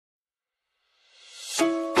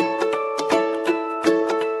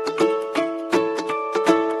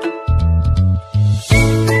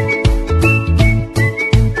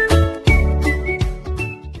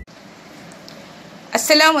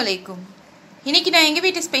Assalamualaikum. இன்னைக்கு நான் எங்க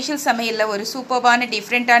வீட்டு ஸ்பெஷல் சமையல்ல ஒரு சூப்பரான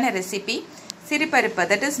டிஃபரண்டான recipe சிறுபருப்பு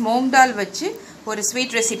that is Moong dal வச்சு ஒரு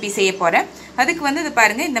ஸ்வீட் ரெசிபி செய்ய போறேன். அதுக்கு வந்து இது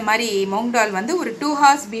பாருங்க இந்த மாதிரி Moong dal வந்து ஒரு 2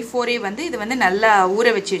 hours before வந்து இது வந்து நல்லா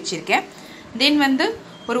ஊற வச்சு வச்சிருக்கேன். then வந்து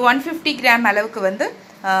ஒரு 150 gram அளவுக்கு வந்து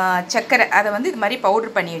சக்கரை அத வந்து இது மாதிரி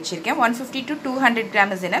பவுடர் பண்ணி வச்சிருக்கேன். 150 to 200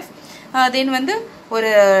 gram is enough. then வந்து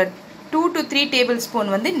ஒரு 2 to 3 tablespoon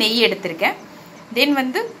வந்து நெய் எடுத்துர்க்கேன். then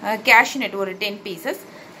வந்து cashewnut ஒரு 10 pieces.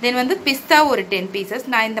 then வந்து pista ஒரு 10 pieces.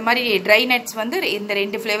 நான் இந்த மாதிரி dry nuts வந்து இந்த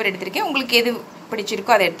ரெண்டு flavor எடுத்துர்க்கேன். உங்களுக்கு எது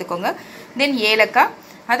பிடிச்சிருக்கோ அதை எடுத்துக்கோங்க. then ஏலக்காய்,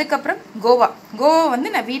 அதுக்கு அப்புறம் கோவா வந்து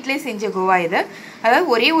நான் வீட்லயே செஞ்ச கோவா இது. அதாவது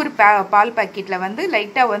ஒரே ஒரு பால் பாக்கெட்ல வந்து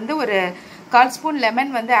லைட்டா வந்து ஒரு 1/4 ஸ்பூன்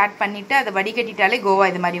லெமன் வந்து ஆட் பண்ணிட்டு அதை வடிகட்டிட்டாலே கோவா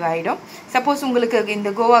இது மாதிரி ஆயிடும். சப்போஸ் உங்களுக்கு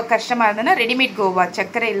இந்த கோவா கஷ்டமா இருந்தனா ரெடிமேட் கோவா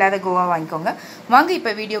சக்கரை இல்லாத கோவா வாங்கிக்கோங்க. வாங்க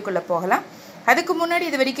இப்போ வீடியோக்குள்ள போகலாம். அதுக்கு முன்னாடி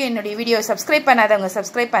இது வரைக்கும் என்னோட வீடியோ சப்ஸ்கிரைப் பண்ணாதவங்க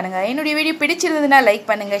சப்ஸ்கிரைப் பண்ணுங்க. என்னோட வீடியோ பிடிச்சிருந்ததுனா லைக்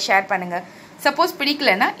பண்ணுங்க, ஷேர் பண்ணுங்க. சப்போஸ்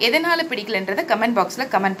பிடிக்கலனா எதனால பிடிக்கலன்றதை கமெண்ட் பாக்ஸ்ல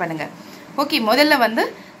கமெண்ட் பண்ணுங்க. ஓகே, முதல்ல வந்து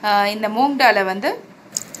இந்த மூங் டாலை வந்து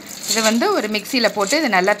இதை வந்து ஒரு மிக்ஸில போட்டு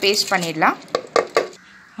இதை நல்லா பேஸ்ட் பண்ணிடலாம்.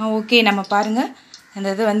 ஓகே, நம்ம பாருங்க இந்த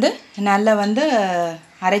இது வந்து நல்லா வந்து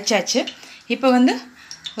அரைச்சாச்சு. இப்போ வந்து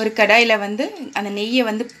ஒரு கடாயில வந்து அந்த நெய்யை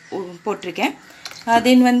வந்து போட்டிருக்கேன்.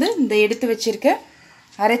 தென் வந்து இந்த எடுத்து வச்சிருக்க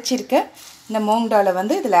அரைச்சிருக்க இந்த மூங் டாலை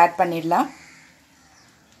வந்து இதில் ஆட் பண்ணிடலாம்.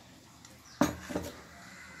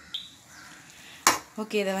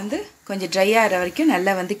 ஓகே, இதை வந்து கொஞ்சம் ட்ரை ஆகிற வரைக்கும்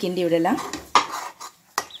நல்லா வந்து கிண்டி விடலாம்.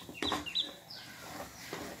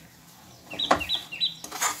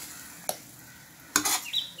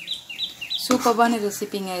 சூப்பரான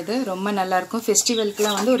ரெசிபிங்க இது, ரொம்ப நல்லாயிருக்கும்.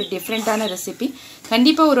 ஃபெஸ்டிவலுக்குலாம் வந்து ஒரு டிஃப்ரெண்ட்டான ரெசிபி.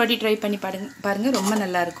 கண்டிப்பாக ஒரு வாட்டி ட்ரை பண்ணி பாருங்கள், ரொம்ப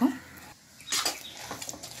நல்லாயிருக்கும்.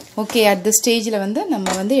 ஓகே, அட் தி ஸ்டேஜில் வந்து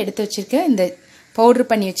நம்ம வந்து எடுத்து வச்சுருக்க இந்த பவுட்ரு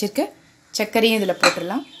பண்ணி வச்சுருக்க சர்க்கரையும் இதில்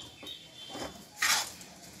போட்டுடலாம்.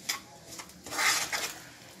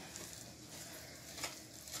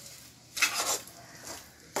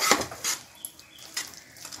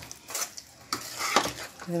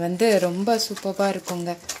 இது வந்து ரொம்ப சூப்பராக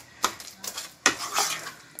இருக்குங்க.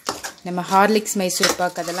 நம்ம ஹார்லிக்ஸ், மைசூர்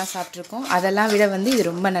பாக் அதெல்லாம் சாப்பிட்ருக்கோம். அதெல்லாம் விட வந்து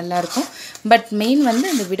இது ரொம்ப நல்லாயிருக்கும். பட் மெயின் வந்து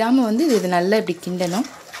இந்த விடாமல் வந்து இது நல்லா இப்படி கிண்டணும்.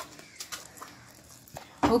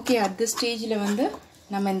 ஓகே, அடுத்த ஸ்டேஜில் வந்து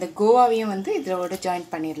நம்ம இந்த கோவாவையும் வந்து இதோட ஜாயின்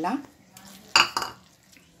பண்ணிடலாம்.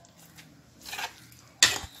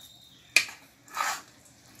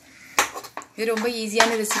 இது ரொம்ப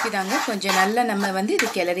ஈஸியான ரெசிபி தாங்க. கொஞ்சம் நல்லா நம்ம வந்து இது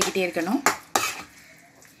கிளறிக்கிட்டே இருக்கணும்.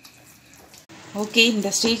 ஓகே,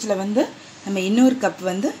 இந்த ஸ்டேஜில் வந்து நம்ம இன்னொரு கப்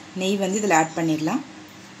வந்து நெய் வந்து இதில் ஆட் பண்ணிடலாம்.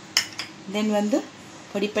 தென் வந்து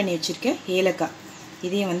பொடி பண்ணி வச்சுருக்க ஏலக்காய்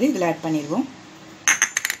இதையும் வந்து இதில் ஆட் பண்ணிடுவோம்.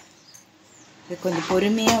 இது கொஞ்சம்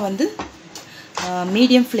பொறுமையாக வந்து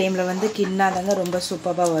மீடியம் ஃப்ளேமில் வந்து கிண்ணாதாங்க ரொம்ப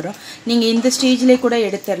சூப்பராக வரும். நீங்கள் இந்த ஸ்டேஜ்லேயே கூட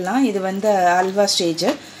எடுத்துடலாம். இது வந்து அல்வா ஸ்டேஜ்.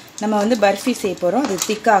 நம்ம வந்து பர்ஃபி செய்ய போகிறோம். அது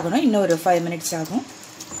திக்காகணும், இன்னும் ஒரு 5 minutes ஆகும்.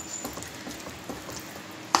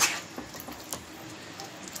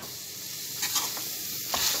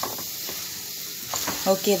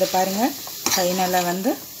 ஓகே, இதை பாருங்கள், ஃபைனலாக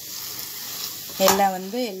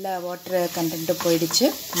வந்து எல்லா வாட்டர் கண்டென்ட்டும் போயிடுச்சு.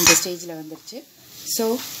 இந்த ஸ்டேஜில் வந்துடுச்சு. ஸோ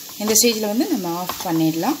இந்த ஸ்டேஜில் வந்து நம்ம ஆஃப்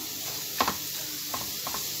பண்ணிடலாம்.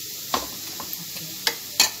 ஓகே,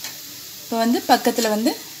 இப்போ வந்து பக்கத்தில்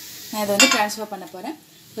வந்து நான் இதை வந்து ட்ரான்ஸ்ஃபர் பண்ண போகிறேன்.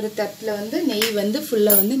 ஒரு தட்டில் வந்து நெய் வந்து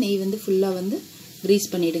ஃபுல்லாக வந்து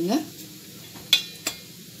க்ரீஸ் பண்ணிவிடுங்க.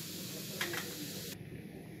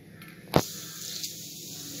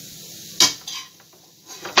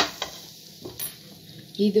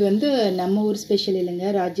 இது வந்து நம்ம ஊர் ஸ்பெஷல் இல்லைங்க,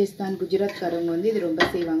 ராஜஸ்தான், குஜராத்காரவங்க வந்து இது ரொம்ப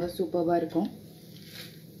செய்வாங்க, சூப்பராக இருக்கும்.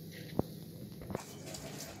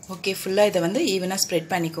 ஓகே, ஃபுல்லாக இதை வந்து ஈவனாக ஸ்ப்ரெட்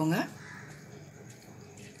பண்ணிக்கோங்க.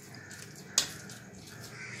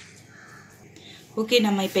 ஓகே,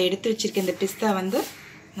 நம்ம இப்போ எடுத்து வச்சுருக்க இந்த பிஸ்தா வந்து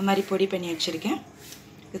இந்த மாதிரி பொடி பண்ணி வச்சுருக்கேன்.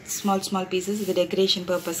 With small pieces. இது டெக்கரேஷன்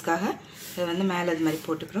பர்பஸ்க்காக இதை வந்து மேலே அது மாதிரி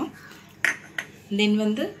போட்டுக்கிறோம். தென்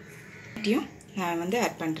வந்து நான் வந்து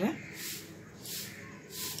ஆட் பண்ணுறேன்.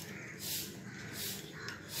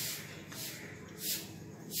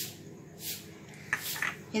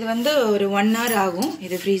 இது வந்து ஒரு 1 hour ஆகும்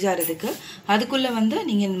இது ஃப்ரீஸ் ஆகிறதுக்கு. அதுக்குள்ளே வந்து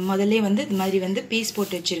நீங்கள் முதல்ல வந்து இது மாதிரி வந்து பீஸ்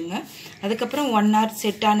போட்டு வச்சுருங்க. அதுக்கப்புறம் 1 hour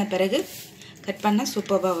செட் ஆன பிறகு கட் பண்ணால்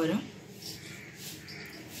சூப்பராக வரும்.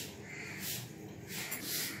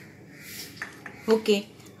 ஓகே,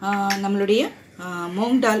 நம்மளுடைய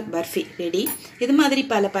மூங் டால் பர்ஃபி ரெடி. இது மாதிரி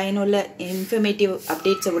பல பயனுள்ள இன்ஃபர்மேட்டிவ்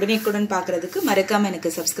அப்டேட்ஸை உடனேக்குடன் பார்க்குறதுக்கு மறக்காமல்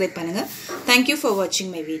எனக்கு சப்ஸ்கிரைப் பண்ணுங்கள். தேங்க்யூ ஃபார்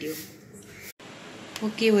வாட்சிங் மை வீடியோ.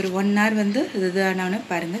 ஓகே, ஒரு 1 hour வந்து இதுதானு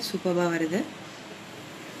பாருங்கள், சூப்பராக வருது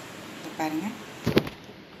பாருங்கள்.